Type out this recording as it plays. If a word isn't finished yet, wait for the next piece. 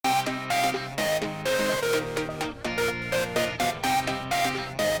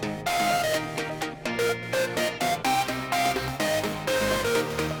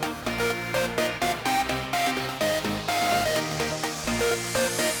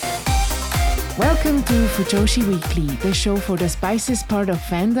Welcome to Fujoshi Weekly, the show for the spiciest part of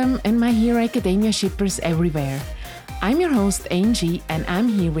fandom and My Hero Academia shippers everywhere. I'm your host, Angie, and I'm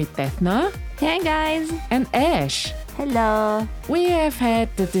here with Ethna. Hey guys! And Ash. Hello! We have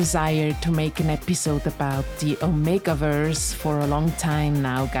had the desire to make an episode about the Omegaverse for a long time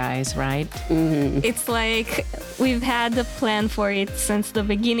now, guys, right? Mm-hmm. It's like we've had a plan for it since the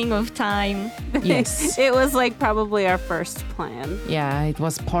beginning of time. Yes. It was like probably our first plan. Yeah, it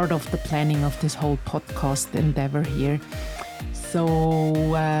was part of the planning of this whole podcast endeavor here. So,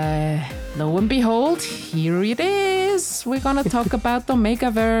 lo and behold, here it is. We're gonna talk about the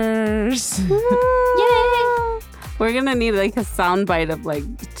Omegaverse. Yay! We're gonna need like a soundbite of like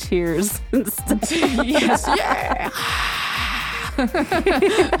cheers and stuff. Yes, yeah.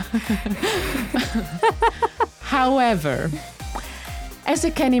 However, as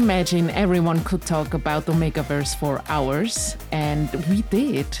you can imagine, everyone could talk about the Omegaverse for hours, and we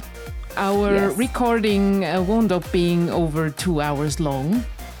did. Our recording wound up being over 2 hours long.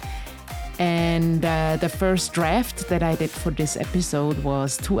 And the first draft that I did for this episode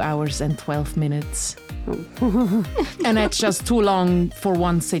was 2 hours and 12 minutes. And that's just too long for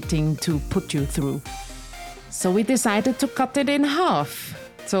one sitting to put you through. So we decided to cut it in half.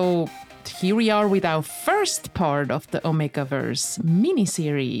 So here we are with our first part of the Omegaverse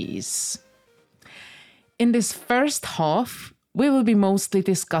miniseries. In this first half, we will be mostly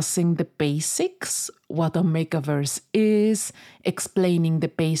discussing the basics, what Omegaverse is, explaining the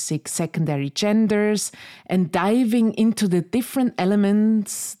basic secondary genders, and diving into the different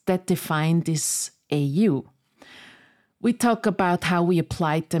elements that define this AU. We talk about how we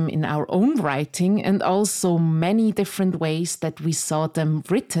applied them in our own writing and also many different ways that we saw them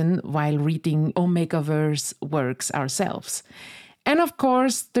written while reading Omegaverse works ourselves. And of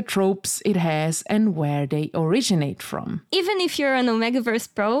course, the tropes it has and where they originate from. Even if you're an Omegaverse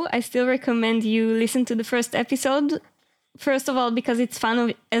pro, I still recommend you listen to the first episode. First of all, because it's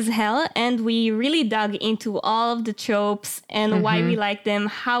fun as hell, and we really dug into all of the tropes and why we like them,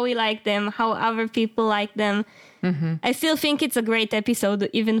 how other people like them. Mm-hmm. I still think it's a great episode,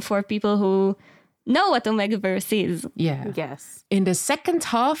 even for people who know what Omegaverse is. Yeah. Yes. In the second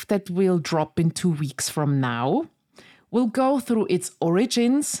half that will drop in 2 weeks from now, we'll go through its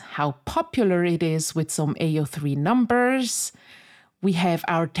origins, how popular it is with some AO3 numbers. We have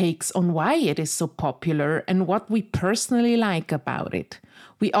our takes on why it is so popular and what we personally like about it.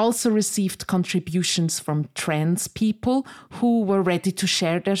 We also received contributions from trans people who were ready to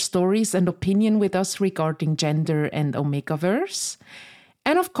share their stories and opinion with us regarding gender and Omegaverse.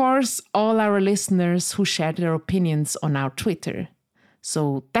 And of course, all our listeners who shared their opinions on our Twitter.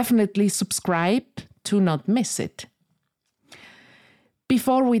 So definitely subscribe to not miss it.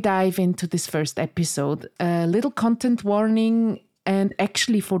 Before we dive into this first episode, a little content warning, and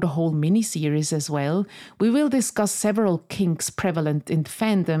actually for the whole miniseries as well. We will discuss several kinks prevalent in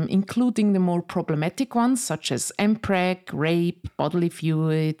fandom, including the more problematic ones such as MPreg, rape, bodily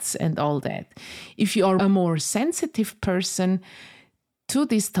fluids, and all that. If you are a more sensitive person to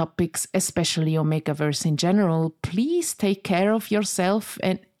these topics, especially Omegaverse in general, please take care of yourself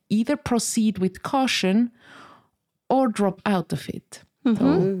and either proceed with caution or drop out of it.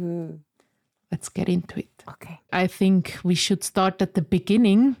 So, let's get into it. Okay. I think we should start at the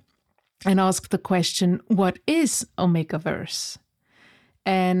beginning and ask the question, what is Omegaverse?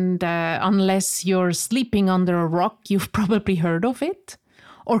 And unless you're sleeping under a rock, you've probably heard of it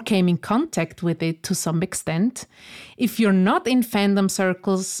or came in contact with it to some extent. If you're not in fandom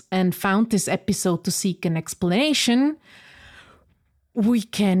circles and found this episode to seek an explanation, we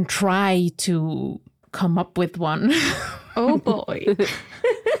can try to come up with one. Oh boy.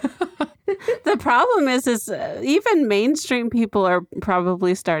 The problem is even mainstream people are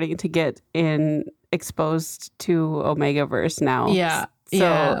probably starting to get exposed to Omegaverse now. Yeah.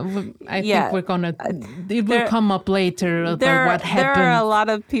 So, I think we're gonna. It will come up later about what happened. There are a lot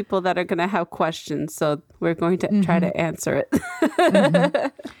of people that are going to have questions, so we're going to try to answer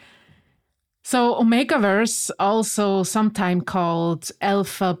it. So Omegaverse, also sometimes called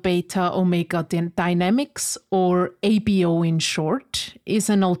Alpha Beta Omega Dynamics, or ABO in short, is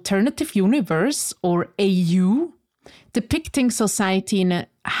an alternative universe, or AU, depicting society in a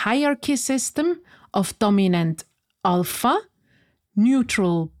hierarchy system of dominant alpha,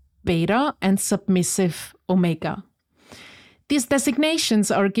 neutral beta, and submissive omega. These designations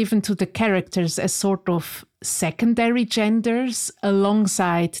are given to the characters as sort of secondary genders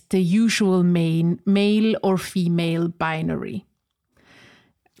alongside the usual male or female binary.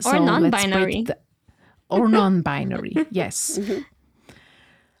 Or non-binary. Or non-binary, yes.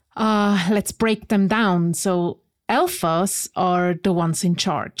 Let's break them down. So alphas are the ones in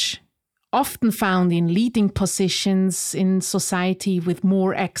charge. often found in leading positions in society with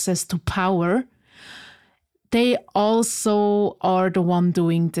more access to power. They also are the one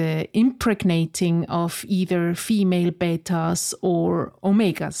doing the impregnating of either female betas or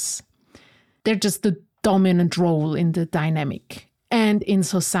omegas. They're just the dominant role in the dynamic and in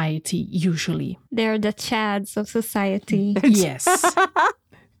society, usually. They're the chads of society. Yes.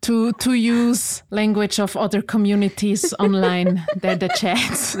 To use language of other communities online, they're the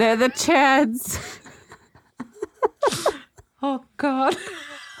chads. They're the chads. Oh, God.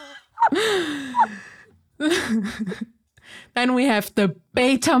 Then we have the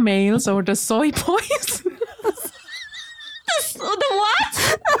beta males or the soy boys. The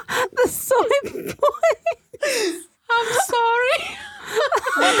what? The soy boys. I'm sorry.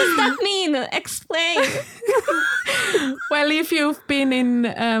 What does that mean? Explain. Well, if you've been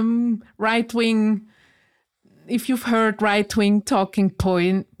in right-wing, if you've heard right-wing talking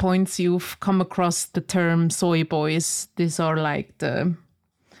points, you've come across the term soy boys. These are like the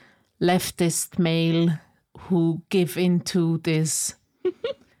leftist male who give into this,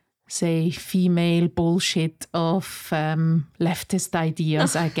 say, female bullshit of leftist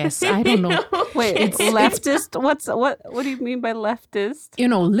ideas, I guess. I don't know. Wait, it's leftist? What do you mean by leftist? You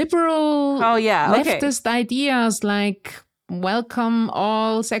know, liberal Oh, yeah, okay. leftist ideas like welcome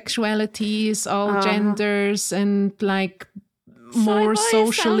all sexualities, all genders, and like more boys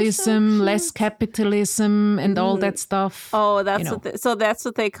sound socialism, so less capitalism, and all that stuff. Oh, that's you know. that's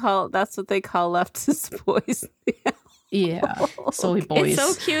what they call leftist boys. Yeah, soy boys. It's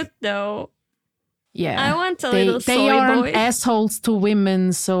so cute, though. Yeah, I want a they little soy aren't boy. assholes to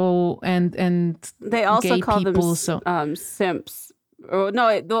women, so and They also gay call people, them simps. Or,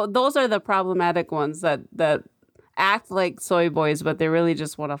 no, those are the problematic ones that act like soy boys, but they really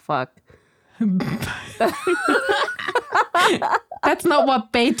just want to fuck. That's not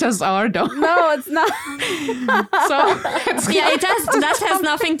what betas are, though. No, it's not. So Yeah, that has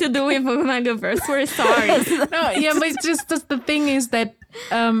nothing to do with Omegaverse. We're sorry. no, yeah, but it's just the thing is that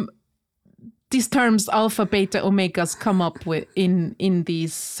these terms alpha, beta, omegas come up with in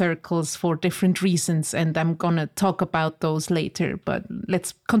these circles for different reasons, and I'm gonna talk about those later. But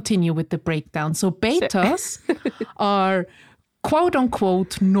let's continue with the breakdown. So betas are quote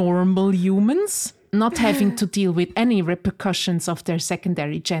unquote normal humans, not having to deal with any repercussions of their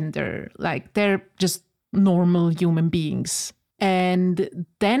secondary gender. Like they're just normal human beings. And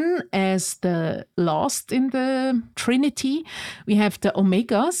then as the last in the trinity, we have the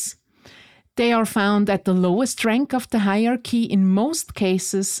omegas. They are found at the lowest rank of the hierarchy in most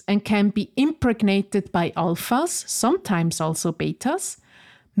cases and can be impregnated by alphas, sometimes also betas,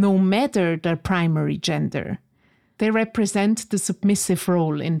 no matter their primary gender. They represent the submissive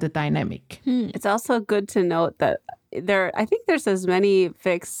role in the dynamic. It's also good to note that I think there's as many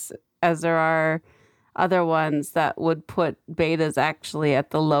fics as there are other ones that would put betas actually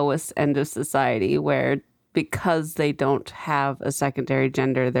at the lowest end of society, where because they don't have a secondary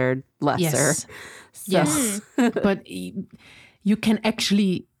gender, they're lesser. Yes. So. Yes. But you can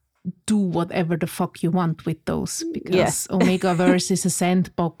actually do whatever the fuck you want with those, because Omegaverse is a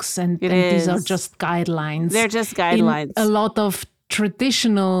sandbox and these are just guidelines. They're just guidelines. In a lot of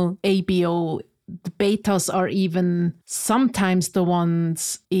traditional ABO, the betas are even sometimes the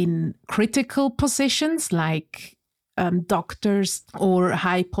ones in critical positions like doctors or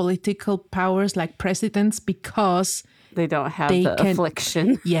high political powers like presidents, because they don't have the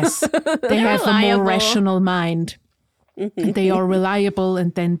affliction. Yes, they have a more rational mind. They are reliable,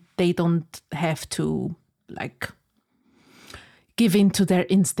 and then they don't have to like give in to their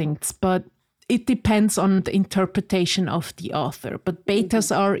instincts. But it depends on the interpretation of the author. But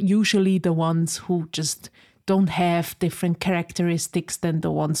betas are usually the ones who just don't have different characteristics than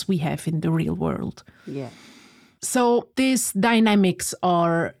the ones we have in the real world. Yeah. So these dynamics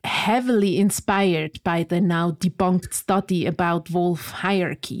are heavily inspired by the now debunked study about wolf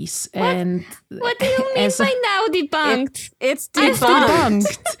hierarchies. And what do you mean by now debunked? It's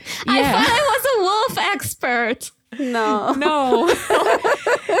debunked. I thought I was a wolf expert. No.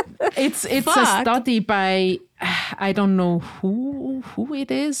 It's a study by, I don't know who it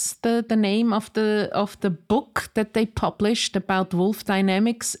is, the name of the book that they published about wolf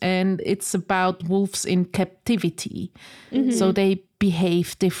dynamics, and it's about wolves in captivity. So they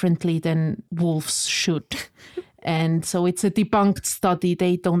behave differently than wolves should. And so it's a debunked study.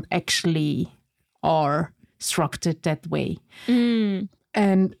 They don't actually are structured that way. And,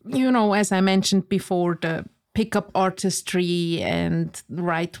 you know, as I mentioned before, the pickup artistry and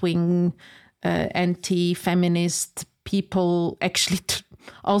right-wing anti-feminist people actually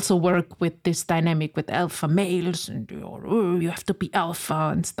also work with this dynamic with alpha males and you have to be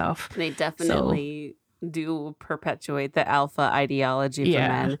alpha and stuff. They definitely do perpetuate the alpha ideology for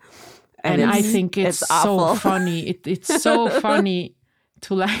men. And I think it's so funny. It's so funny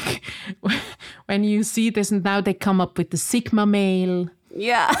to like when you see this, and now they come up with the Sigma male.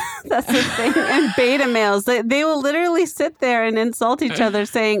 Yeah, that's the thing. And beta males, they will literally sit there and insult each other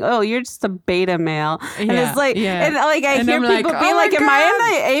saying, oh, you're just a beta male. And it's like, and like I hear people be like, am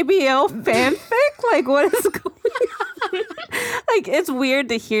I in the ABO fanfic? Like, what is going on? Like, it's weird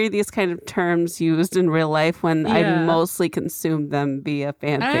to hear these kind of terms used in real life when I mostly consume them via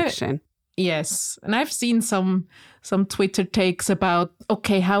fan fiction. Yes, and I've seen some Twitter takes about,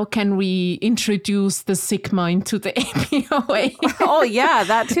 okay, how can we introduce the Sigma into the APOA? Oh, yeah,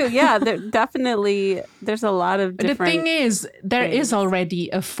 that too. Yeah, there's a lot of different... The thing is, there is already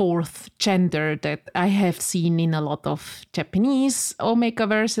a fourth gender that I have seen in a lot of Japanese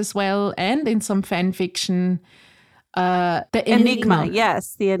Omegaverse as well, and in some fan fiction. The Enigma.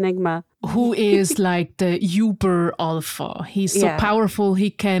 Yes, the Enigma. Who is like the Uber Alpha. He's so powerful, he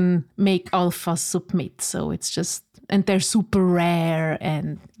can make Alpha submit. So it's just, and they're super rare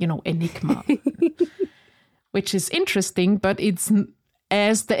and, Enigma. Which is interesting, but it's,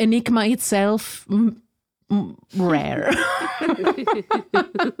 as the Enigma itself, rare.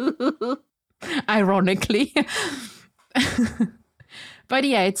 Ironically. But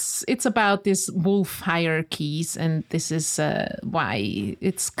yeah, it's about this wolf hierarchies, and this is why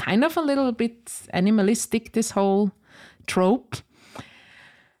it's kind of a little bit animalistic, this whole trope.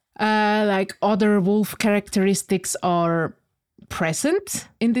 Like other wolf characteristics are present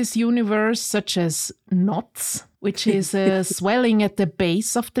in this universe, such as knots, which is a swelling at the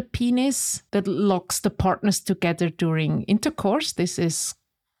base of the penis that locks the partners together during intercourse. This is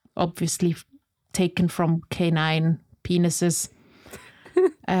obviously taken from canine penises.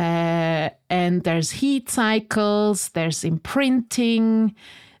 And there's heat cycles, there's imprinting,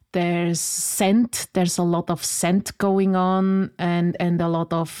 there's scent, there's a lot of scent going on, and a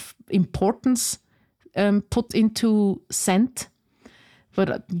lot of importance put into scent.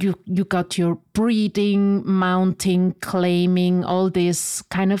 But you got your breeding, mounting, claiming, all these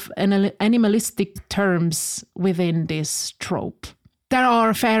kind of animalistic terms within this trope. There are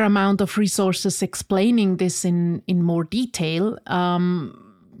a fair amount of resources explaining this in more detail.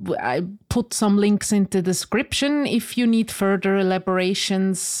 I put some links into the description if you need further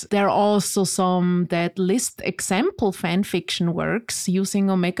elaborations. There are also some that list example fanfiction works using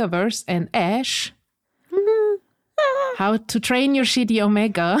Omegaverse and Ash. How to Train Your Shitty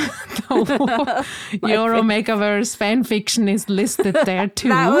Omega. Your Omegaverse fanfiction is listed there too.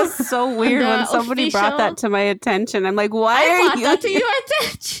 That was so weird when somebody brought that to my attention. I'm like, why are you... I brought that to your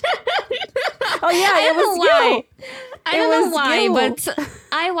attention. Oh yeah, it was you. I don't know why, but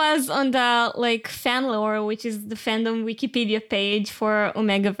I was on the Fanlore, which is the fandom Wikipedia page for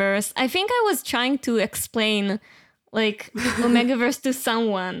Omegaverse. I think I was trying to explain Omegaverse to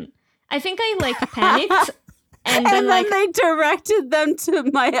someone. I think I panicked. And then they directed them to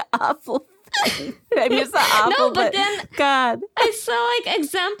my awful thing. I mean, it's not awful, no, but then God. I saw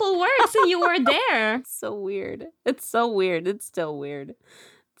example works and you were there. It's so weird. It's so weird. It's still weird.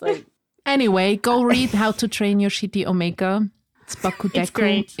 It's like... Anyway, go read How to Train Your Shitty Omega. It's Bakudeku. It's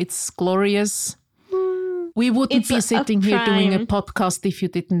great. It's glorious. We wouldn't be sitting here doing a podcast if you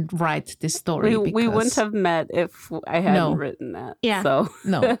didn't write this story. We wouldn't have met if I hadn't written that. Yeah. So.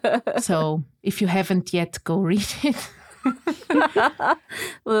 No. So if you haven't yet, go read it.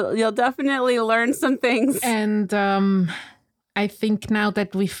 Well, you'll definitely learn some things. And I think now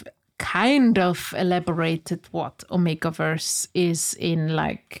that we've kind of elaborated what Omegaverse is in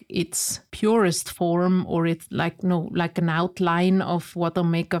its purest form, or it's an outline of what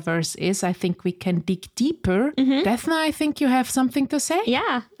Omegaverse is, I think we can dig deeper. Mm-hmm. Daphna, I think you have something to say?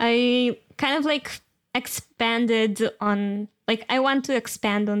 Yeah, I kind of expanded on, I want to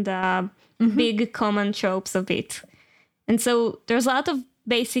expand on the big common tropes of it. And so there's a lot of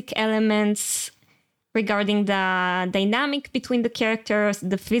basic elements regarding the dynamic between the characters,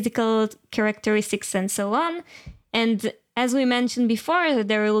 the physical characteristics, and so on. And as we mentioned before,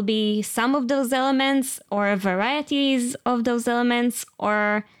 there will be some of those elements or varieties of those elements,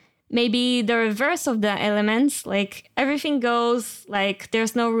 or maybe the reverse of the elements, everything goes,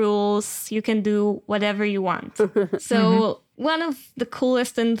 there's no rules, you can do whatever you want. So one of the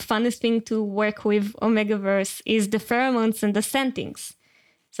coolest and funnest thing to work with Omegaverse is the pheromones and the scentings.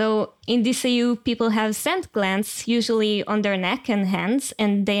 So in DCU, people have scent glands, usually on their neck and hands,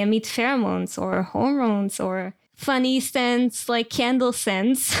 and they emit pheromones or hormones or funny scents like candle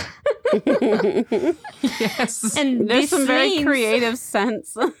scents. Yes. And There's this some very means- creative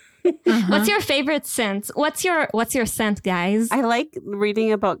scents. What's your favorite scent? What's your scent, guys? I like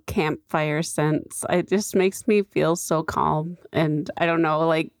reading about campfire scents. It just makes me feel so calm. And I don't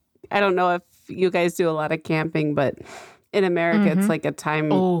know, if you guys do a lot of camping, but in America, it's like a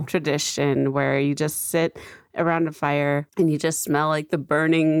time tradition where you just sit around a fire and you just smell like the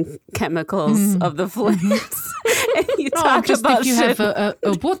burning chemicals of the flames. And you talk just about if you shit. have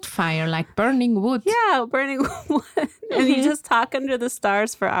a wood fire, like burning wood. Yeah, burning wood. And you just talk under the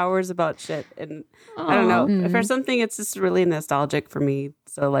stars for hours about shit. And I don't know. For something, it's just really nostalgic for me.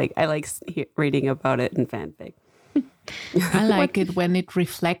 So, like, I like reading about it in fanfic. I like it when it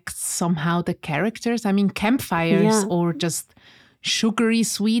reflects somehow the characters. I mean, campfires or just sugary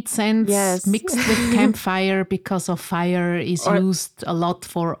sweet scents mixed with campfire because of fire is used a lot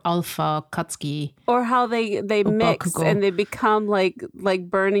for Alpha Katsuki. Or how they mix Bakugo. and they become like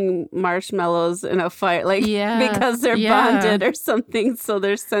burning marshmallows in a fire, like because they're Yeah. bonded or something. So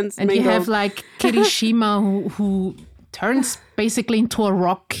their scents And mingle. you have like Kirishima who turns basically into a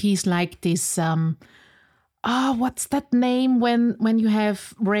rock. He's like this what's that name when you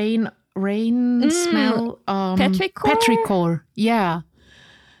have rain smell? Petrichor? Petrichor. Yeah.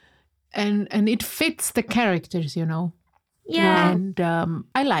 And it fits the characters, you know. Yeah. And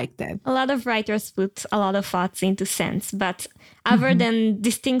I like that. A lot of writers put a lot of thoughts into scents, but other than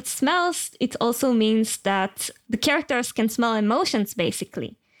distinct smells, it also means that the characters can smell emotions,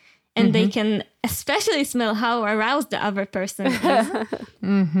 basically. And they can especially smell how aroused the other person is.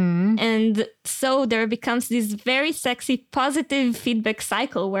 And so there becomes this very sexy, positive feedback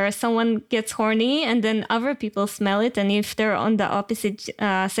cycle where someone gets horny and then other people smell it. And if they're on the opposite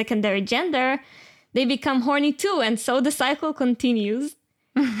secondary gender, they become horny too. And so the cycle continues.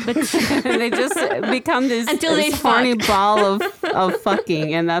 But And they just become this, Until they this horny fuck. ball of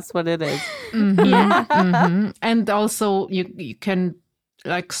fucking, and that's what it is. yeah. And also you can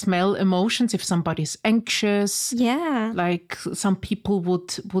like smell emotions if somebody's anxious. Yeah. Like some people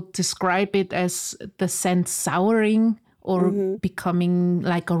would describe it as the scent souring or becoming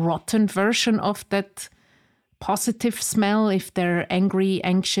like a rotten version of that positive smell if they're angry,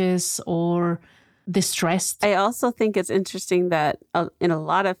 anxious, or distressed. I also think it's interesting that in a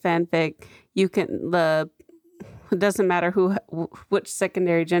lot of fanfic, it doesn't matter which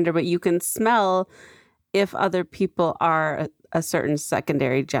secondary gender, but you can smell if other people are a certain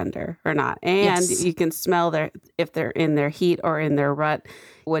secondary gender or not. And you can smell if they're in their heat or in their rut,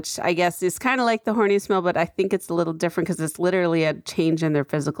 which I guess is kind of like the horny smell, but I think it's a little different because it's literally a change in their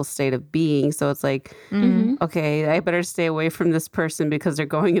physical state of being. So it's like, okay, I better stay away from this person because they're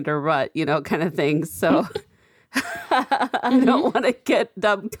going into a rut, kind of thing. So I don't want to get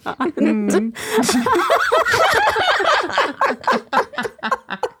dumbed.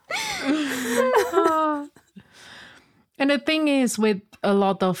 And the thing is, with a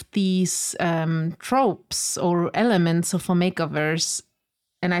lot of these tropes or elements of Omegaverse,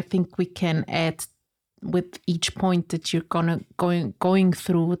 and I think we can add with each point that you're going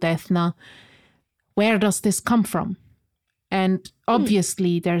through, Dethna, where does this come from? And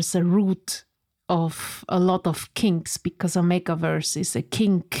obviously, there's a root of a lot of kinks because Omegaverse is a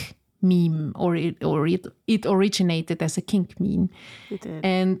kink meme, or it originated as a kink meme, It did.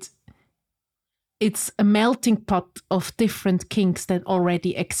 and it's a melting pot of different kinks that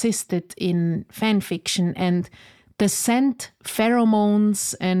already existed in fan fiction, and the scent,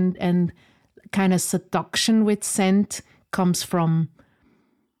 pheromones, and kind of seduction with scent comes from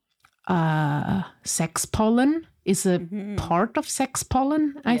sex pollen. Is a part of sex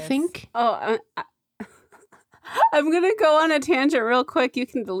pollen, I think. Oh, I'm going to go on a tangent real quick. You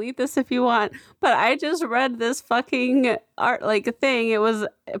can delete this if you want. But I just read this fucking art, like a thing. It was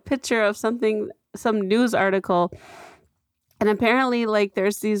a picture of some news article. And apparently, like,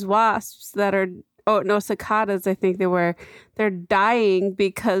 there's these wasps that are, cicadas, I think they're dying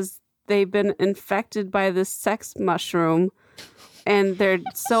because they've been infected by this sex mushroom. And they're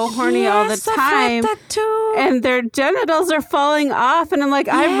so horny all the time. I've read that too. And their genitals are falling off. And I'm like,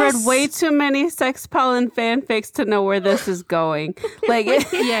 I've read way too many sex pollen fanfics to know where this is going. Like,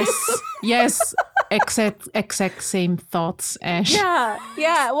 yes, exact same thoughts, Ash.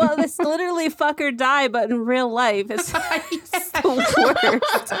 yeah. Well, it's literally fuck or die, but in real life, it's the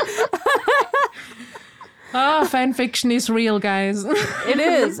worst. Fan fiction is real, guys. It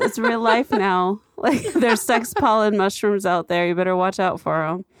is. It's real life now. Like, there's sex pollen mushrooms out there. You better watch out for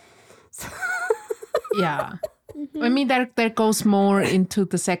them. Yeah. I mean, there goes more into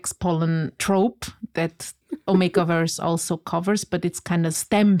the sex pollen trope that Omegaverse also covers, but it's kind of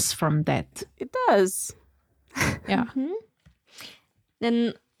stems from that. It does. Yeah.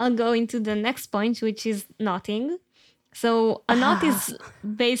 Then I'll go into the next point, which is knotting. So a knot is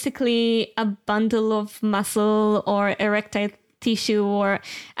basically a bundle of muscle or erectile tissue, or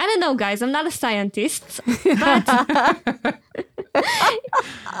I don't know, guys, I'm not a scientist, but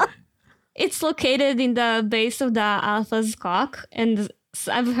it's located in the base of the alpha's cock, and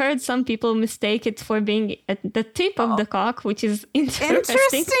I've heard some people mistake it for being at the tip of the cock, which is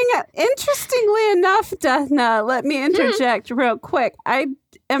interesting. Interestingly enough, Dethna, let me interject real quick. I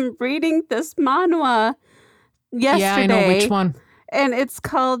am reading this manhwa yesterday. Yeah, I know which one. And it's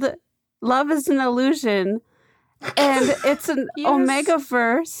called Love is an Illusion. And it's an Omega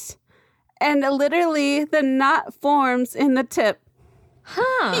verse. And literally the knot forms in the tip.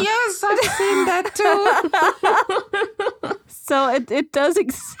 Huh. Yes, I've seen that too. So it does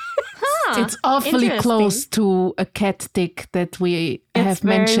exist. Huh. It's awfully Interesting. close to a cat dick that we have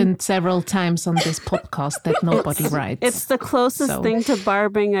mentioned several times on this podcast that nobody writes. It's the closest thing to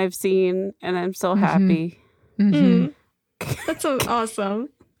barbing I've seen, and I'm so happy. That's so awesome.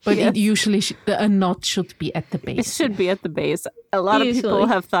 But it usually a knot should be at the It base. should be at the base. A lot of people Usually.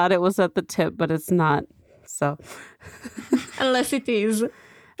 have thought it was at the tip, but it's not. So Unless it is.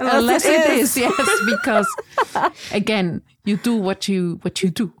 Unless it is, yes, because again, you do what you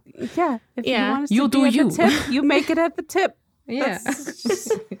do. yeah, if Yeah. you want us You to do be at you. the tip, you make it at the tip. Yeah. That's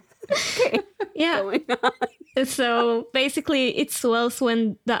just Yeah. going on. So basically, it swells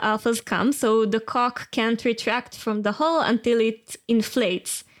when the alphas come, so the cock can't retract from the hole until it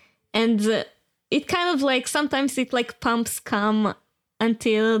inflates. And it kind of like, sometimes it like pumps cum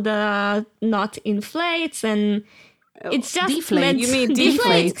until the knot inflates, and it's just Deflates. meant... You mean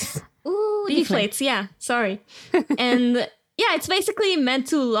deflates? Ooh, deflates, yeah, sorry. And yeah, it's basically meant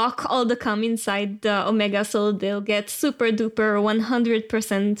to lock all the cum inside the Omega so they'll get super duper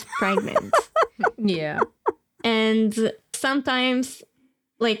 100% pregnant. Yeah. And sometimes,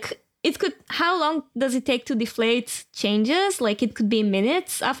 like, it could, how long does it take to deflate changes? Like, it could be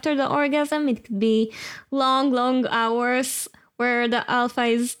minutes after the orgasm. It could be long hours where the alpha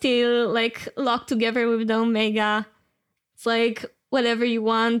is still, like, locked together with the omega. It's like, whatever you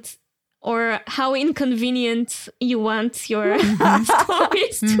want, or how inconvenient you want your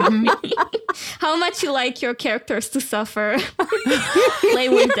stories to be. How much you like your characters to suffer. Play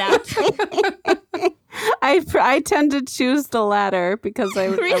with that. I tend to choose the latter because I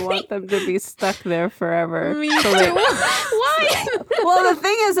Really? want them to be stuck there forever. Me So too. they- Why? well, the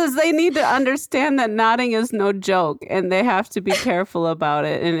thing is they need to understand that knotting is no joke, and they have to be careful about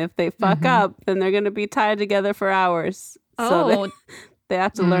it. And if they fuck up, then they're going to be tied together for hours. So Oh, they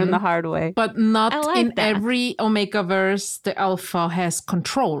have to learn the hard way. But not I like in that. every Omega verse, the alpha has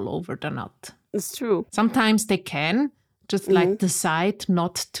control over the knot. It's true. Sometimes they can just like decide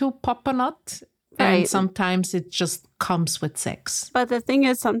not to pop a knot. Right. And sometimes it just comes with sex. But the thing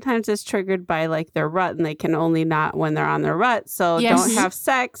is, sometimes it's triggered by like their rut, and they can only knot when they're on their rut. So Yes. don't have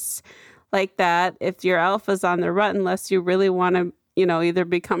sex like that if your alpha's on the rut, unless you really want to, either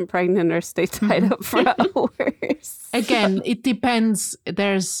become pregnant or stay tied up for hours. Again, it depends.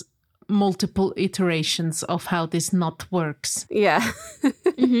 There's multiple iterations of how this knot works, Yeah,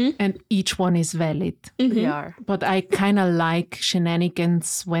 and each one is valid. they are. But I kind of like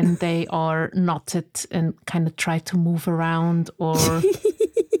shenanigans when they are knotted and kind of try to move around or...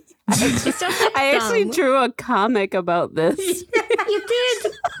 it's just like I actually dumb. drew a comic about this. You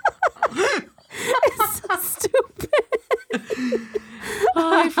did. It's so stupid.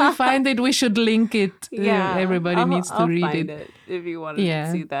 If we find it, we should link it. Everybody needs to I'll read find it. if you want to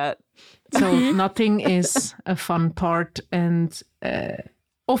Yeah. see that. So knotting is a fun part. And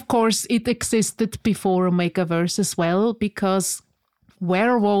of course, it existed before Omegaverse as well, because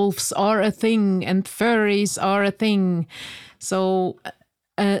werewolves are a thing and furries are a thing. So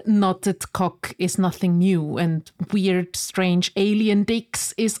a knotted cock is nothing new, and weird, strange alien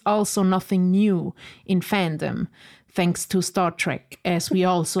dicks is also nothing new in fandom. Thanks to Star Trek, as we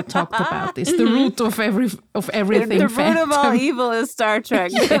also talked about, is the root of everything. The root of all fandom. evil is Star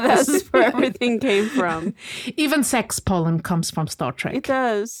Trek. That's where everything came from. Even sex pollen comes from Star It Trek.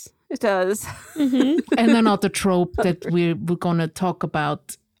 does. It does. And another trope that we're going to talk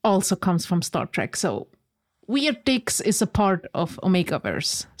about also comes from Star Trek. So weird dicks is a part of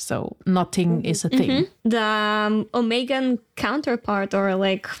Omegaverse. So knotting is a thing. The Omegan counterpart, or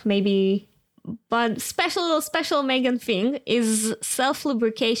like maybe, but special Omegan thing is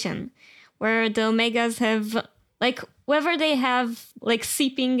self-lubrication, where the Omegas have, like, whether they have like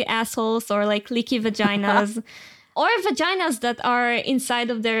seeping assholes or like leaky vaginas, or vaginas that are inside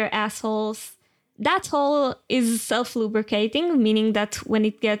of their assholes, that hole is self-lubricating, meaning that when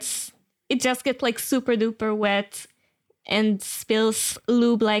it just gets like super duper wet and spills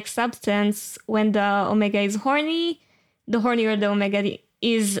lube-like substance when the Omega is horny. The hornier the Omega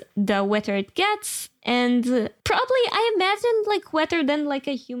is, the wetter it gets. And probably, I imagine, like, wetter than, like,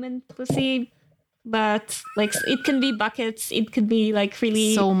 a human pussy. But, like, it can be buckets. It could be, like,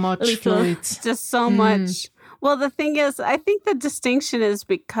 really so much little. fluids. Just so much. Well, the thing is, I think the distinction is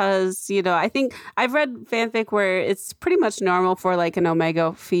because, you know, I think I've read fanfic where it's pretty much normal for like an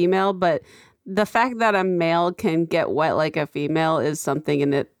Omega female, but the fact that a male can get wet like a female is something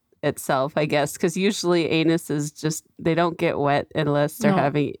in it itself, I guess, because usually anuses just, they don't get wet unless they're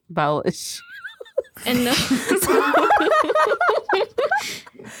having bowel issues. And,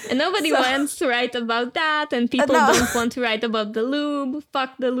 and nobody wants to write about that, and people don't want to write about the lube.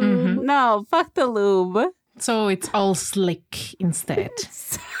 Fuck the lube. No, fuck the lube. So it's all slick instead.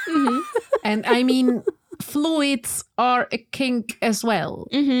 And I mean, fluids are a kink as well.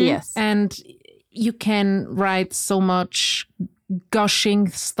 Yes. And you can write so much gushing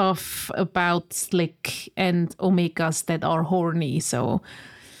stuff about slick and omegas that are horny. So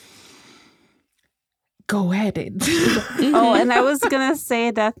go at it. Oh, and I was going to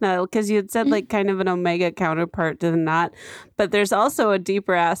say Death Note because you had said like kind of an Omega counterpart to the knot. But there's also a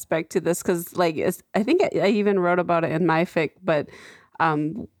deeper aspect to this because like I think I even wrote about it in my fic, but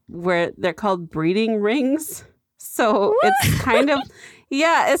where they're called breeding rings. So it's kind of,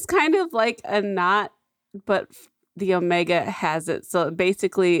 it's kind of like a knot, but the Omega has it. So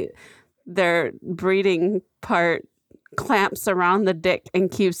basically their breeding part clamps around the dick and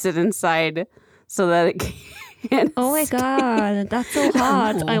keeps it inside so that it can't. Oh my God, that's so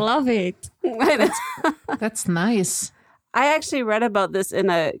hot. I love it. That's nice. I actually read about this in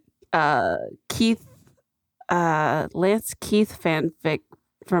a Lance Keith fanfic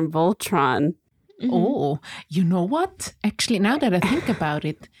from Voltron. Oh, you know what? Actually, now that I think about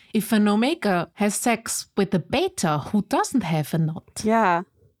it, if an Omega has sex with a beta, who doesn't have a knot? Yeah.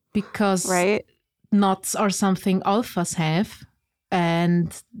 Because right? knots are something alphas have,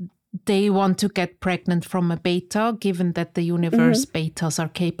 and they want to get pregnant from a beta, given that the universe betas are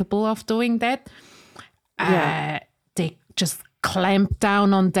capable of doing that. They just clamp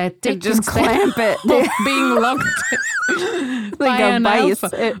down on that dick. Just clamp it. Of being locked like by a an vice.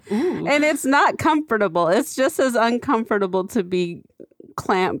 alpha. And it's not comfortable. It's just as uncomfortable to be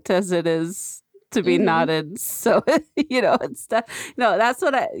clamped as it is to be knotted. So, you know, that's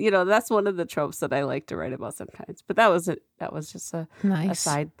what that's one of the tropes that I like to write about sometimes. But that was just a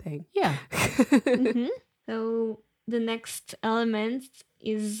side thing. Yeah. So the next element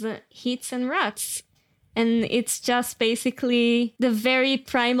is heats and ruts. And it's just basically the very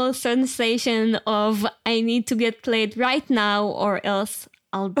primal sensation of I need to get played right now or else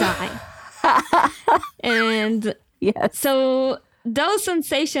I'll die. And so those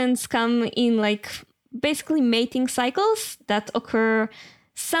sensations come in like basically mating cycles that occur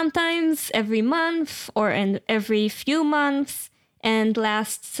sometimes every month or every few months and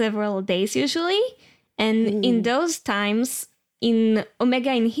last several days usually. And in those times, in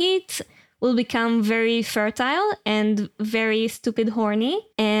Omega in heat, will become very fertile and very stupid horny,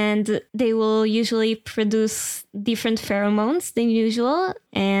 and they will usually produce different pheromones than usual,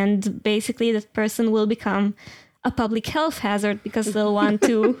 and basically that person will become a public health hazard because they'll want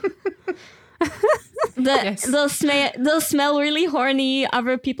to they'll smell really horny,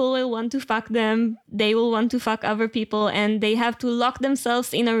 other people will want to fuck them, they will want to fuck other people, and they have to lock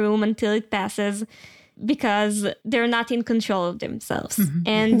themselves in a room until it passes because they're not in control of themselves.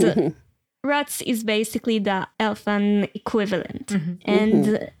 And ruts is basically the Elfan equivalent.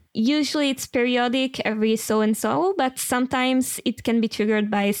 And usually it's periodic every so and so, but sometimes it can be triggered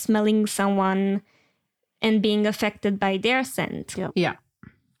by smelling someone and being affected by their scent. Yeah.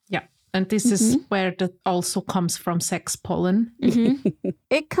 And this is where that also comes from sex pollen.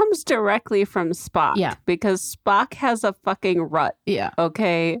 It comes directly from Spock. Yeah. Because Spock has a fucking rut. Yeah.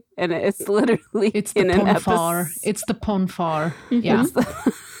 Okay. And it's literally It's the Ponfar. It's the Ponfar. Yeah.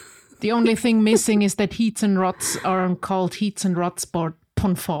 The only thing missing is that heats and ruts aren't called heats and ruts, but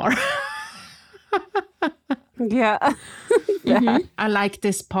Ponfar. Yeah. I like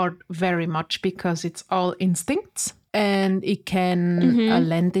this part very much because it's all instincts and it can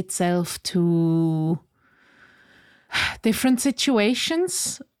lend itself to different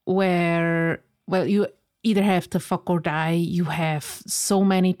situations where, well, you either have to fuck or die. You have so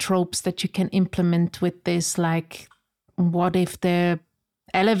many tropes that you can implement with this, like what if the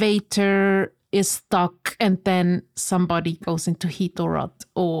elevator is stuck and then somebody goes into heat or rut,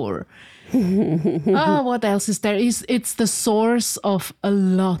 or what else is there? It's the source of a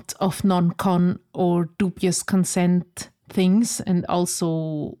lot of non-con or dubious consent things, and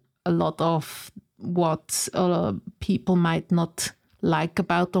also a lot of what people might not like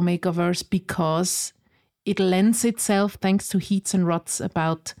about Omegaverse, because it lends itself, thanks to Heats and Rots,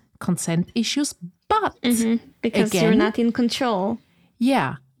 about consent issues. But because again, you're not in control.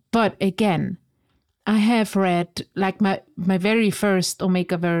 Yeah, but again, I have read, like my very first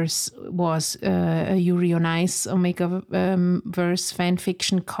Omegaverse was a Yuri on Ice Omegaverse fan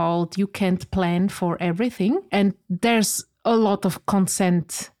fiction called You Can't Plan for Everything. And there's a lot of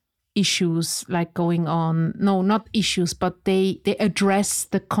consent issues like going on. No, not issues, but they address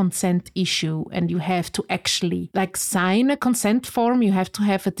the consent issue, and you have to actually like sign a consent form. You have to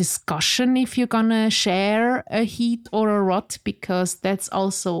have a discussion if you're gonna share a heat or a rot, because that's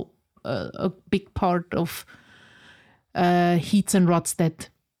also a big part of heats and rots, that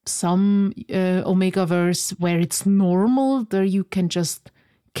some Omegaverse where it's normal, there you can just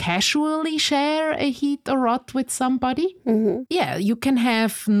casually share a heat or rot with somebody. Yeah, you can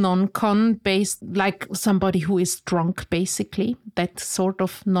have non-con based, like somebody who is drunk, basically, that sort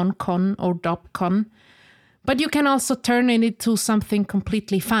of non-con or dop-con. But you can also turn it into something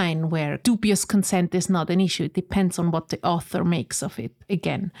completely fine, where dubious consent is not an issue. It depends on what the author makes of it,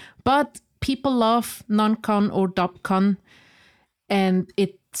 again. But people love non-con or dop-con, and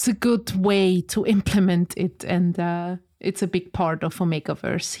it's a good way to implement it, and it's a big part of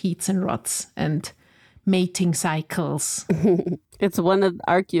Omegaverse, heats and rots, and mating cycles. It's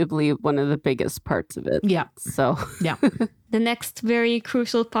arguably one of the biggest parts of it. Yeah. So yeah. The next very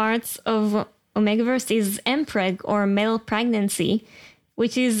crucial parts of Omegaverse is MPreg, or male pregnancy,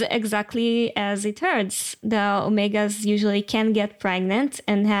 which is exactly as it hurts. The Omegas usually can get pregnant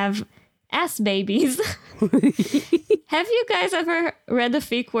and have ass babies. Have you guys ever read a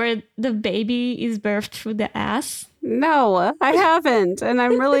fic where the baby is birthed through the ass? no, I haven't, and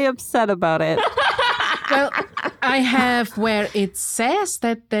I'm really upset about it. Well, I have where it says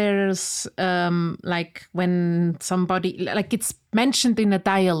that there's like when somebody, like it's mentioned in a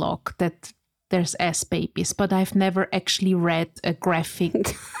dialogue that there's ass babies, but I've never actually read a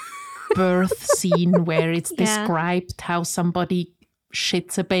graphic birth scene where it's described how somebody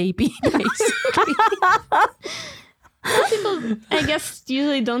shits a baby, basically. People, I guess,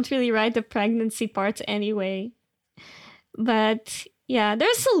 usually don't really write the pregnancy part anyway. But yeah,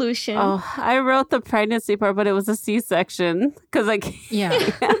 there's a solution. Oh, I wrote the pregnancy part, but it was a C-section because I can't.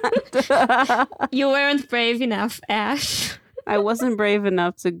 Yeah. You weren't brave enough, Ash. I wasn't brave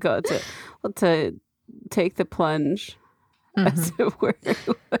enough to go to take the plunge. As it were.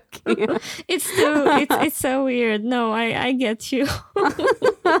 It's so weird. No, I get you.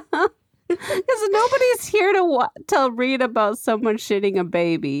 Because nobody's here to read about someone shitting a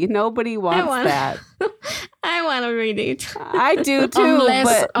baby. Nobody wants that. I want to read it. I do too.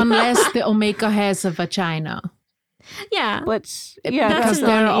 Unless the Omega has a vagina. Yeah. Which, because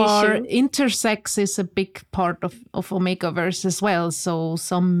there are intersex is a big part of Omegaverse as well. So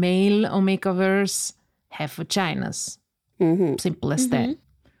some male Omegaverse have vaginas. Simple as that.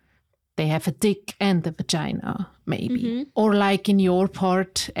 They have a dick and a vagina, maybe. Or like in your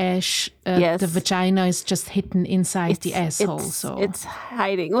part, Ash, the vagina is just hidden inside the asshole. So it's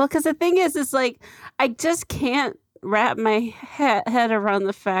hiding. Well, because the thing is like, I just can't wrap my head around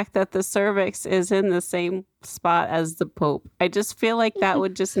the fact that the cervix is in the same spot as the Pope. I just feel like that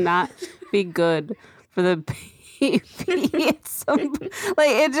would just not be good for the baby. I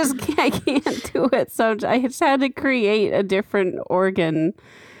can't do it. So I just had to create a different organ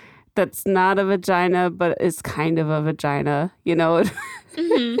that's not a vagina, but is kind of a vagina, you know?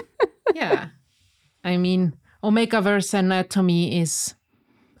 Yeah. I mean, Omegaverse anatomy is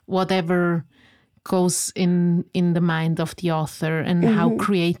whatever goes in the mind of the author and how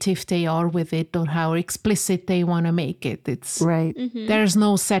creative they are with it, or how explicit they want to make it. It's right. There's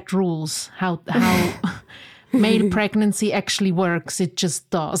no set rules how male pregnancy actually works. It just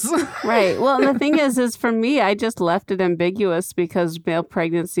does. Right. Well, the thing is for me, I just left it ambiguous because male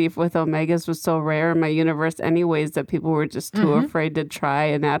pregnancy with Omegas was so rare in my universe anyways that people were just too afraid to try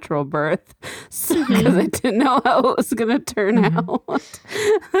a natural birth because I didn't know how it was going to turn out.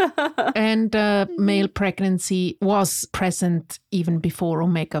 And male pregnancy was present even before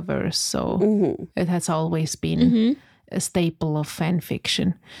Omegaverse. So it has always been a staple of fan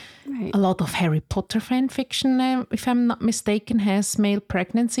fiction. Right. A lot of Harry Potter fan fiction, if I'm not mistaken, has male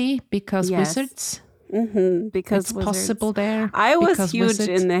pregnancy because wizards. Because it's wizards. Possible there. I was huge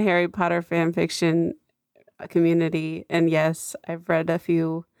in the Harry Potter fan fiction community, and yes, I've read a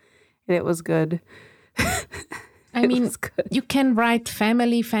few, and it was good. I mean, you can write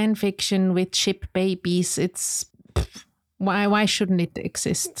family fan fiction with ship babies. It's Why shouldn't it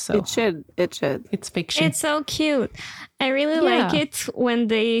exist? So It should. it's fiction. It's so cute. I really like it when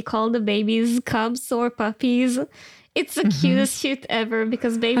they call the babies cubs or puppies. It's the cutest shit ever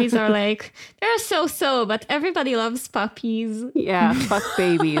because babies are like, they're so, but everybody loves puppies. Yeah, fuck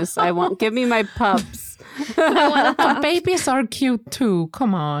babies. Give me my pups. Babies are cute too.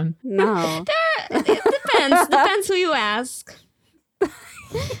 Come on. No. It depends who you ask.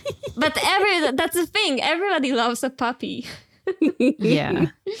 But that's the thing. Everybody loves a puppy. Yeah,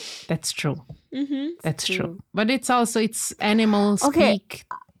 that's true. That's true. But it's animal speak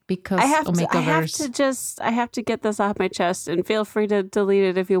because I have Omegaverse. I have to get this off my chest, and feel free to delete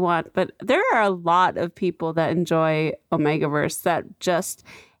it if you want. But there are a lot of people that enjoy Omegaverse that just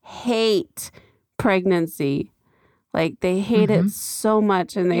hate pregnancy. Like they hate it so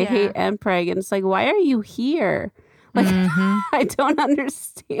much, and they hate MPreg, and it's like, why are you here? Like I don't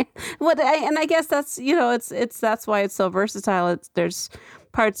understand I guess that's that's why it's so versatile. There's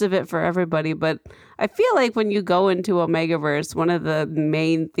parts of it for everybody, but I feel like when you go into Omegaverse, one of the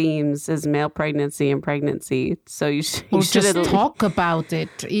main themes is male pregnancy and pregnancy. So you should just talk about it.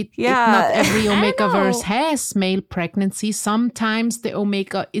 Not every Omegaverse has male pregnancy. Sometimes the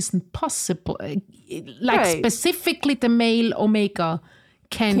Omega isn't possible. Specifically the male Omega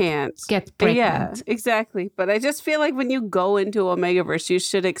can't get pregnant. Yeah, exactly. But I just feel like when you go into Omegaverse, you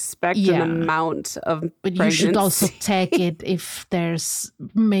should expect an amount of pregnancy. You should also tag it if there's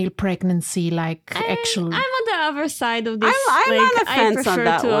male pregnancy, actually. I'm on the other side of this. I'm on the fence I prefer on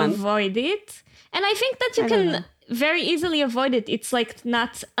that to one. avoid it. And I think that you can very easily avoid it. It's like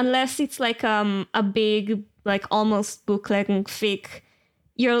not, unless it's like a big, like almost book-length thick,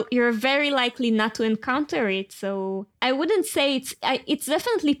 you're very likely not to encounter it. So I wouldn't say it's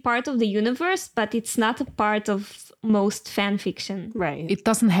definitely part of the universe, but it's not a part of most fan fiction. Right. It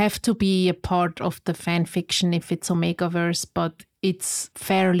doesn't have to be a part of the fan fiction if it's Omegaverse, but it's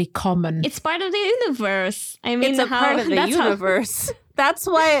fairly common. It's part of the universe. I mean, it's a part of the universe. That's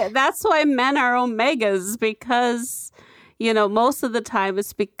why men are Omegas, because most of the time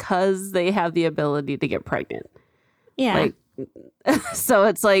it's because they have the ability to get pregnant. Yeah. So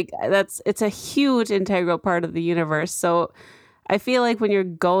it's like it's a huge integral part of the universe. So I feel like when you're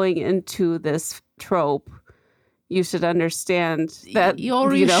going into this trope, you should understand that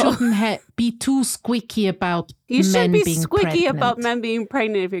you shouldn't be too squeaky about you men should be being squeaky pregnant. about men being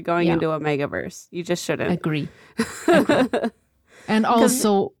pregnant if you're going into Omegaverse. You just shouldn't. Agree. And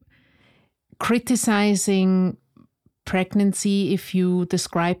also criticizing pregnancy, if you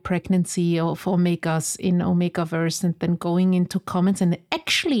describe pregnancy of Omegas in Omegaverse and then going into comments and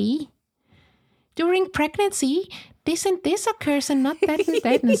actually during pregnancy this and this occurs and not that and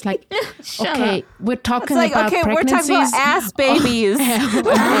that, and it's like we're talking about pregnancies. We're talking about ass babies.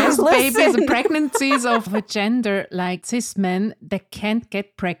 Ass babies and pregnancies of a gender like cis men that can't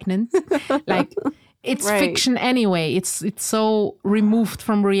get pregnant. Like it's fiction anyway. It's so removed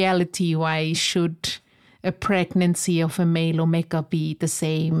from reality. Why should a pregnancy of a male Omega be the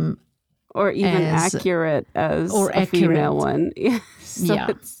same or even accurate as a female one?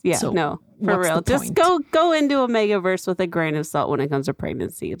 No, for real. Just go into Omegaverse with a grain of salt when it comes to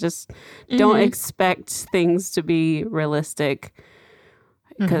pregnancy. Just don't expect things to be realistic,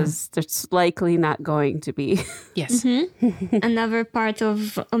 because there's likely not going to be. Yes. Another part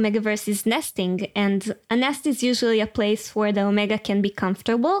of Omegaverse is nesting, and a nest is usually a place where the Omega can be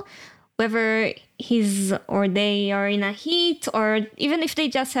comfortable, whether his or they are in a heat, or even if they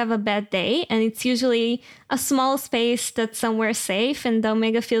just have a bad day. And it's usually a small space that's somewhere safe, and the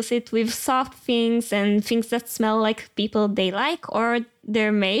Omega fills it with soft things and things that smell like people they like or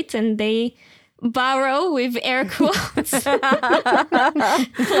their mate, and they borrow, with air quotes,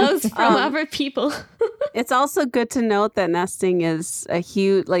 clothes from other people. It's also good to note that nesting is a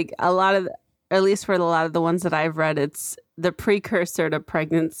huge, at least for a lot of the ones that I've read, it's the precursor to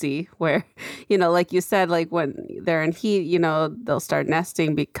pregnancy, where, like you said, like when they're in heat, they'll start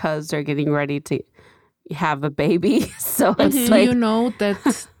nesting because they're getting ready to have a baby. So it's like,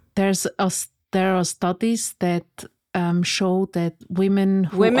 that there are studies that show that women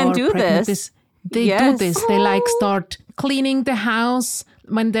are do pregnant, this. They do this. They start cleaning the house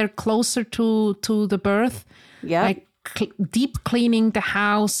when they're closer to the birth. Yeah. Like deep cleaning the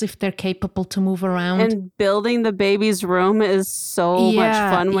house if they're capable to move around. And building the baby's room is so much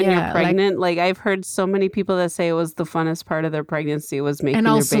fun when you're pregnant. Like I've heard so many people that say it was the funnest part of their pregnancy was making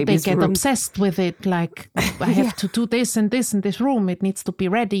their baby's room. And also they get obsessed with it. Like, I have to do this and this in this room. It needs to be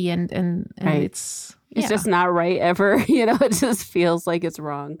ready. And it's... It's just not right ever. It just feels like it's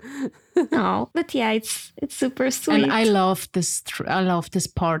wrong. No, but it's super sweet. And I love this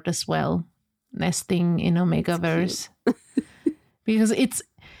part as well. Nesting in Omegaverse. because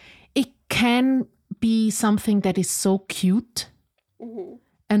it can be something that is so cute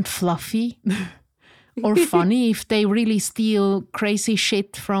and fluffy or funny if they really steal crazy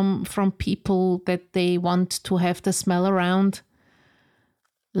shit from people that they want to have the smell around.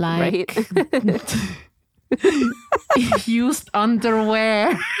 Like used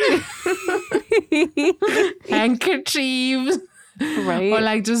underwear, handkerchiefs, right? Or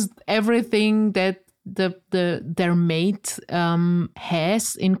like just everything that their mate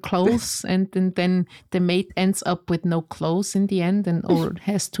has in clothes, and then the mate ends up with no clothes in the end, or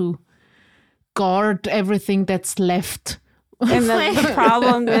has to guard everything that's left. And then the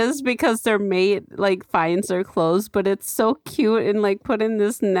problem is because their mate like finds their clothes, but it's so cute and like put in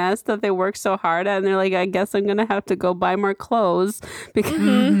this nest that they work so hard at, and they're like, I guess I'm gonna have to go buy more clothes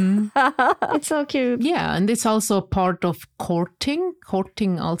because It's so cute. Yeah, and it's also a part of courting.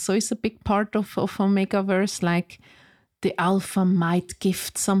 Courting also is a big part of Omegaverse. Like the alpha might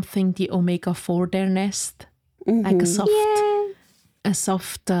gift something the Omega for their nest, like a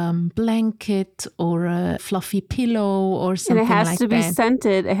soft blanket or a fluffy pillow or something like that. And it has to be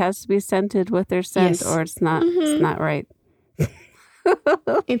scented. It has to be scented with their scent, or it's not. It's not right.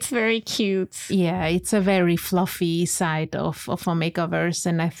 It's very cute. Yeah, it's a very fluffy side of Omegaverse,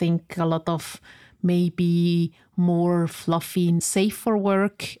 and I think a lot of maybe more fluffy and safer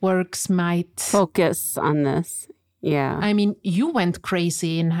works might focus on this. Yeah. I mean, you went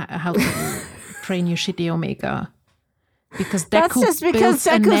crazy in How to Train Your Shitty Omega. Because that's just because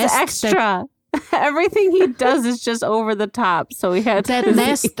Deku's extra. Everything he does is just over the top. So he had that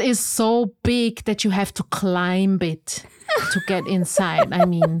nest is so big that you have to climb it to get inside. I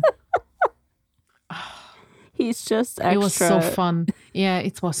mean, he's just extra. It was so fun. Yeah,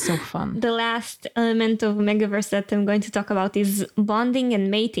 it was so fun. The last element of Megaverse that I'm going to talk about is bonding and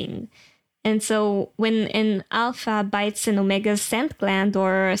mating. And so when an alpha bites an omega's scent gland,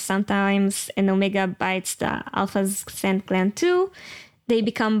 or sometimes an omega bites the alpha's scent gland too, they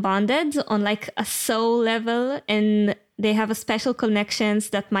become bonded on like a soul level, and they have a special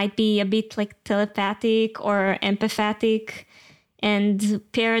connections that might be a bit like telepathic or empathetic. And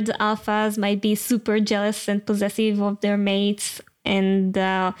paired alphas might be super jealous and possessive of their mates. And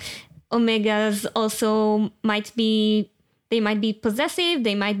omegas also might be possessive,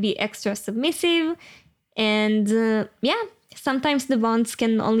 they might be extra submissive. And sometimes the bonds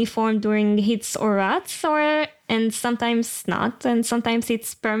can only form during hits or ruts, and sometimes not. And sometimes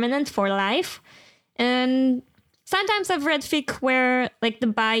it's permanent for life. And sometimes I've read fic where like the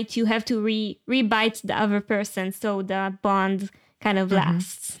bite, you have to re-bite the other person so the bond kind of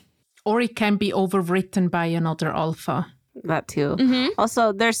lasts. Or it can be overwritten by another alpha. That too.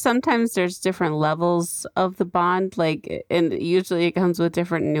 Also, there's different levels of the bond, like, and usually it comes with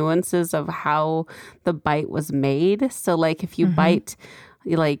different nuances of how the bite was made. So like if you bite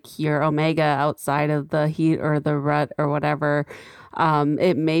like your omega outside of the heat or the rut or whatever,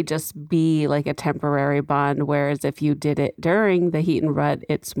 it may just be like a temporary bond, whereas if you did it during the heat and rut,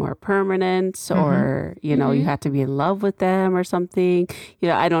 it's more permanent, or you know, you have to be in love with them or something. You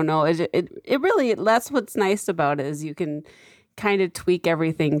know, I don't know. It really, that's what's nice about it, is you can kind of tweak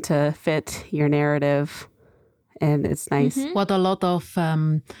everything to fit your narrative, and it's nice. What a lot of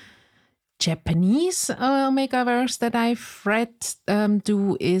Japanese Omegaverse that I've read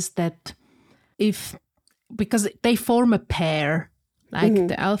do is that because they form a pair. Like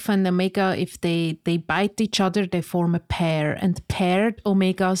the alpha and omega, if they bite each other, they form a pair. And paired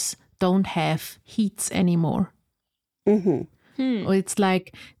omegas don't have heats anymore. It's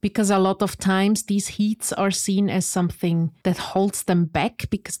like, because a lot of times these heats are seen as something that holds them back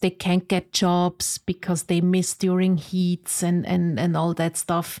because they can't get jobs, because they miss during heats and all that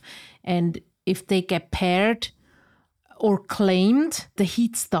stuff. And if they get paired or claimed, the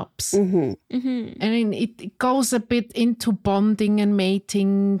heat stops. And it goes a bit into bonding and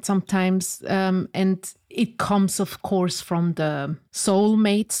mating sometimes. And it comes, of course, from the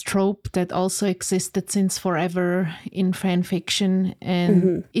soulmates trope that also existed since forever in fan fiction.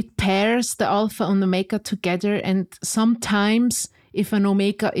 And it pairs the alpha and omega together. And sometimes if an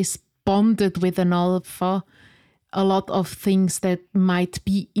omega is bonded with an alpha, a lot of things that might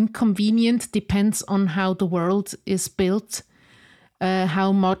be inconvenient depends on how the world is built,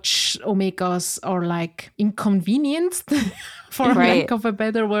 how much omegas are like inconvenienced, for lack of a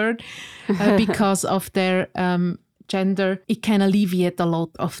better word, because of their gender. It can alleviate a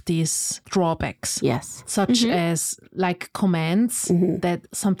lot of these drawbacks. Yes. Such as like commands, that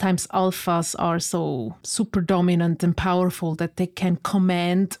sometimes alphas are so super dominant and powerful that they can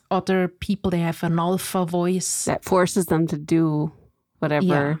command other people. They have an alpha voice. That forces them to do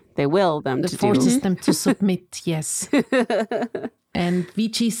whatever they will them to do. It forces them to submit, yes. And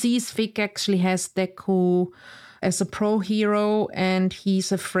VGC's Vic actually has Deku as a pro hero, and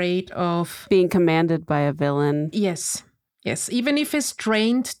he's afraid of being commanded by a villain. Yes. Even if he's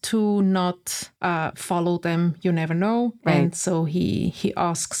trained to not follow them, you never know. Right. And so he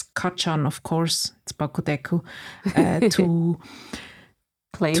asks Kachan, of course, it's Bakudeku,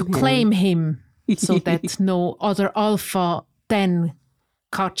 to claim him so that no other alpha than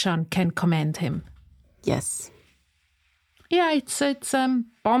Kachan can command him. Yes. Yeah, it's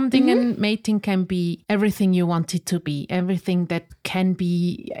bonding and mating can be everything you want it to be. Everything that can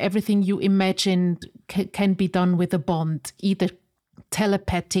be, everything you imagined can be done with a bond, either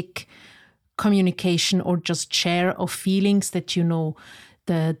telepathic communication or just share of feelings that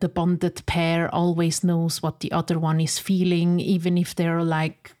the bonded pair always knows what the other one is feeling, even if they're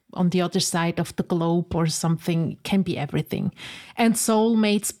like on the other side of the globe or something. It can be everything. And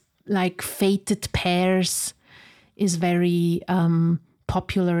soulmates, like fated pairs, is very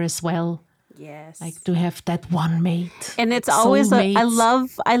popular as well. Yes. Like to have that one mate. And it's always I love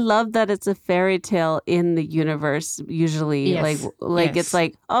that it's a fairy tale in the universe usually. Yes. Like it's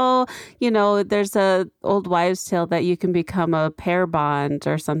like, oh, there's a old wives' tale that you can become a pair bond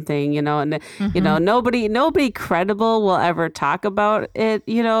or something, and nobody credible will ever talk about it,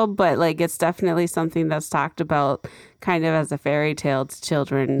 but like it's definitely something that's talked about kind of as a fairy tale to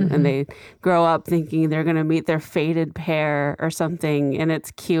children, and they grow up thinking they're going to meet their fated pair or something, and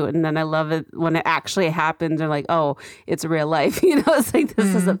it's cute. And then I love it when it actually happens. They're like, oh, it's real life. It's like,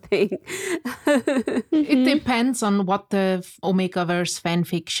 this is a thing. It depends on what the Omegaverse fan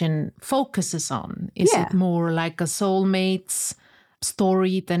fiction focuses on. Is it more like a soulmates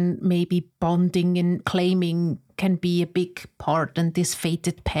story, then maybe bonding and claiming can be a big part, and this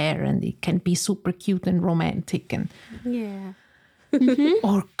fated pair, and it can be super cute and romantic and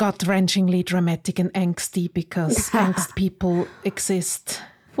or gut-wrenchingly dramatic and angsty, because angst people exist.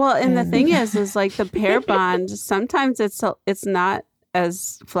 Well, and the thing is like the pair bond, sometimes it's not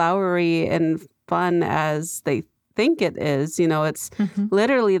as flowery and fun as they think it is. It's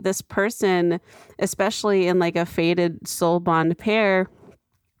literally this person, especially in like a fated soul bond pair,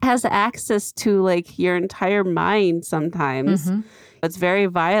 has access to like your entire mind sometimes. It's very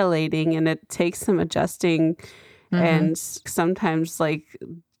violating, and it takes some adjusting. And sometimes like,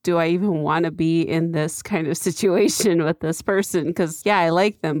 do I even want to be in this kind of situation with this person? Because I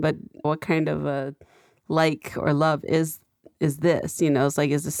like them, but what kind of a like or love is this? It's like,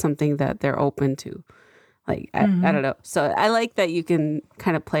 is this something that they're open to? Like, I don't know. So I like that you can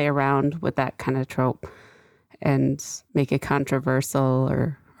kind of play around with that kind of trope and make it controversial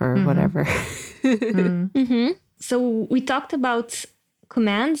or whatever. So we talked about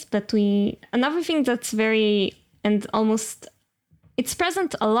commands, but another thing that's very, and almost, it's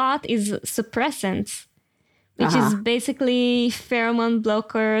present a lot, is suppressants, which is basically pheromone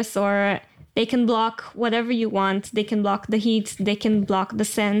blockers, or they can block whatever you want. They can block the heat, they can block the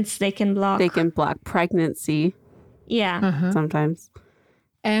scents, they can block pregnancy. Yeah. Sometimes.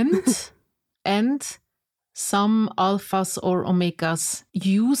 And some alphas or omegas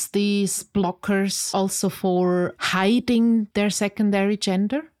use these blockers also for hiding their secondary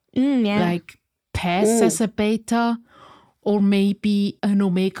gender. Like pass as a beta, or maybe an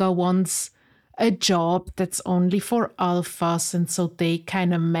omega wants a job that's only for alphas, and so they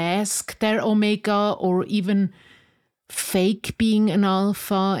kind of mask their omega or even fake being an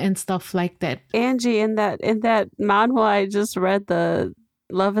alpha and stuff like that. Angie, in that manhwa I just read, the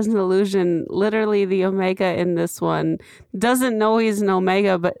Love is an Illusion, literally the Omega in this one doesn't know he's an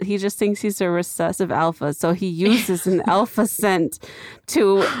Omega, but he just thinks he's a recessive alpha. So he uses an alpha scent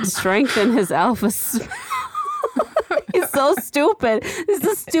to strengthen his alpha. He's so stupid. He's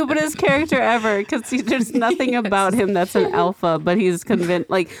the stupidest character ever, because there's nothing about him that's an alpha, but he's convinced.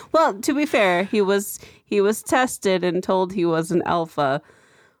 Like, well, to be fair, he was tested and told he was an alpha,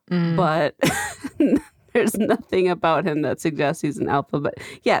 but there's nothing about him that suggests he's an alpha. But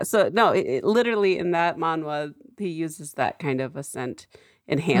yeah, so no, it literally in that manhwa, he uses that kind of a scent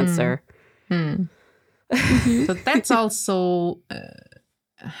enhancer. So that's also,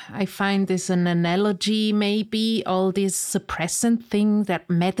 I find this an analogy, maybe, all this suppressant thing, that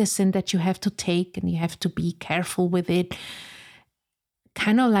medicine that you have to take and you have to be careful with it.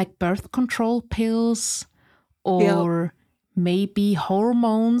 Kind of like birth control pills, or maybe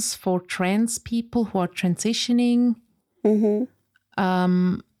hormones for trans people who are transitioning.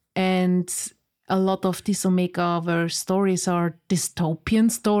 And a lot of these Omegaverse stories are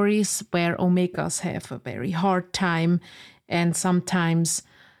dystopian stories where Omegas have a very hard time and sometimes,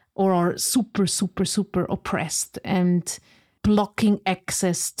 or are super, super, super oppressed, and blocking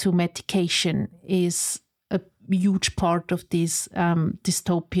access to medication is a huge part of this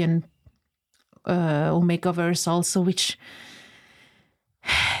dystopian Omegaverse also, which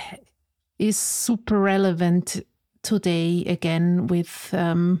is super relevant today again with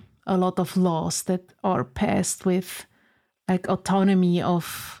a lot of laws that are passed with like autonomy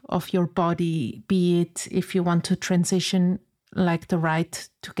of your body, be it if you want to transition, like the right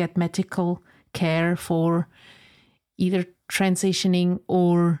to get medical care for either transitioning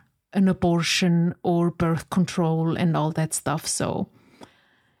or an abortion or birth control and all that stuff. So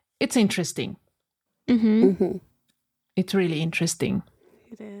it's interesting. It's really interesting.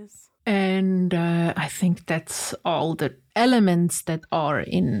 It is. And I think that's all the elements that are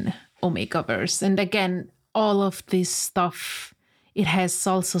in Omegaverse. And again, all of this stuff, it has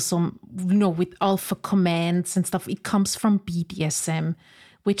also some, with alpha commands and stuff, it comes from BDSM,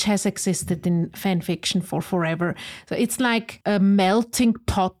 which has existed in fan fiction for forever. So it's like a melting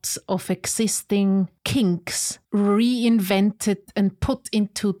pot of existing kinks reinvented and put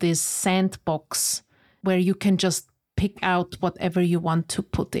into this sandbox where you can just pick out whatever you want to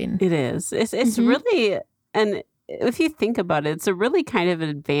put in. It is. It's really, and if you think about it, it's a really kind of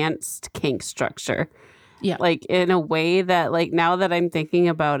advanced kink structure. Yeah. Like in a way that, like, now that I'm thinking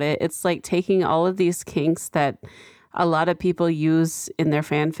about it, it's like taking all of these kinks that a lot of people use in their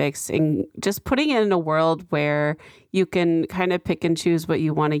fanfics and just putting it in a world where you can kind of pick and choose what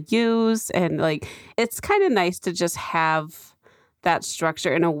you want to use. And like, it's kind of nice to just have that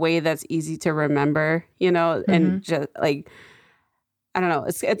structure in a way that's easy to remember, and just like, I don't know,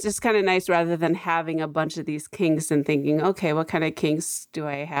 it's just kind of nice rather than having a bunch of these kinks and thinking, okay, what kind of kinks do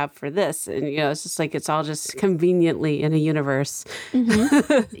I have for this? And, it's just like, it's all just conveniently in a universe.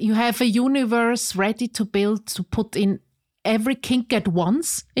 You have a universe ready to build, to put in every kink at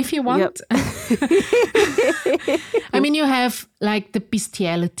once, if you want. Yep. I mean, you have like the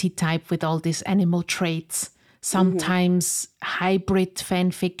bestiality type with all these animal traits. Sometimes hybrid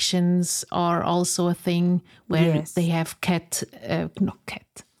fan fictions are also a thing where they have not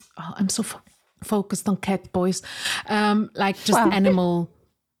cat. Oh, I'm so focused on cat boys. Like just animal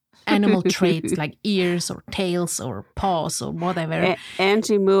traits like ears or tails or paws or whatever.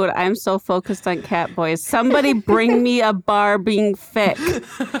 Angie Mood, I'm so focused on cat boys. Somebody bring me a bar being fic.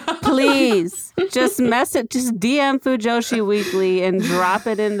 Please. Just DM Fujoshi Weekly and drop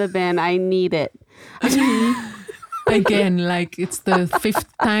it in the bin. I need it. Again, like it's the 5th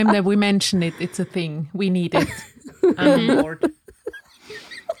time that we mention it. It's a thing. We need it. I'm on board.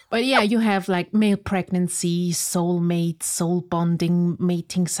 But yeah, you have like male pregnancy, soulmate, soul bonding,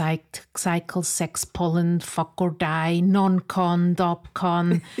 mating cycle, sex pollen, fuck or die, non-con,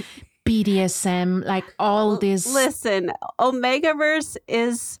 dop-con, BDSM, like all this. Listen, Omegaverse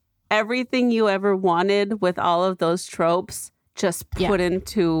is everything you ever wanted with all of those tropes just put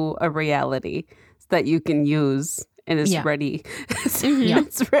into a reality that you can use and is ready.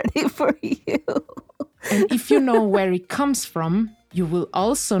 It's ready for you. And if you know where it comes from, you will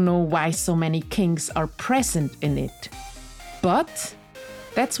also know why so many kinks are present in it. But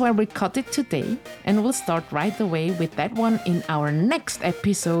that's where we cut it today, and we'll start right away with that one in our next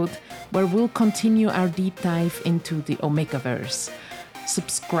episode, where we'll continue our deep dive into the Omegaverse.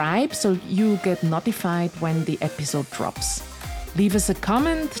 Subscribe so you get notified when the episode drops. Leave us a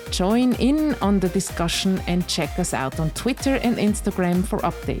comment, join in on the discussion, and check us out on Twitter and Instagram for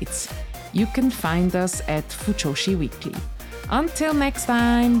updates. You can find us at Fujoshi Weekly. Until next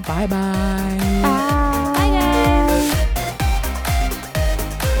time, bye-bye. Bye.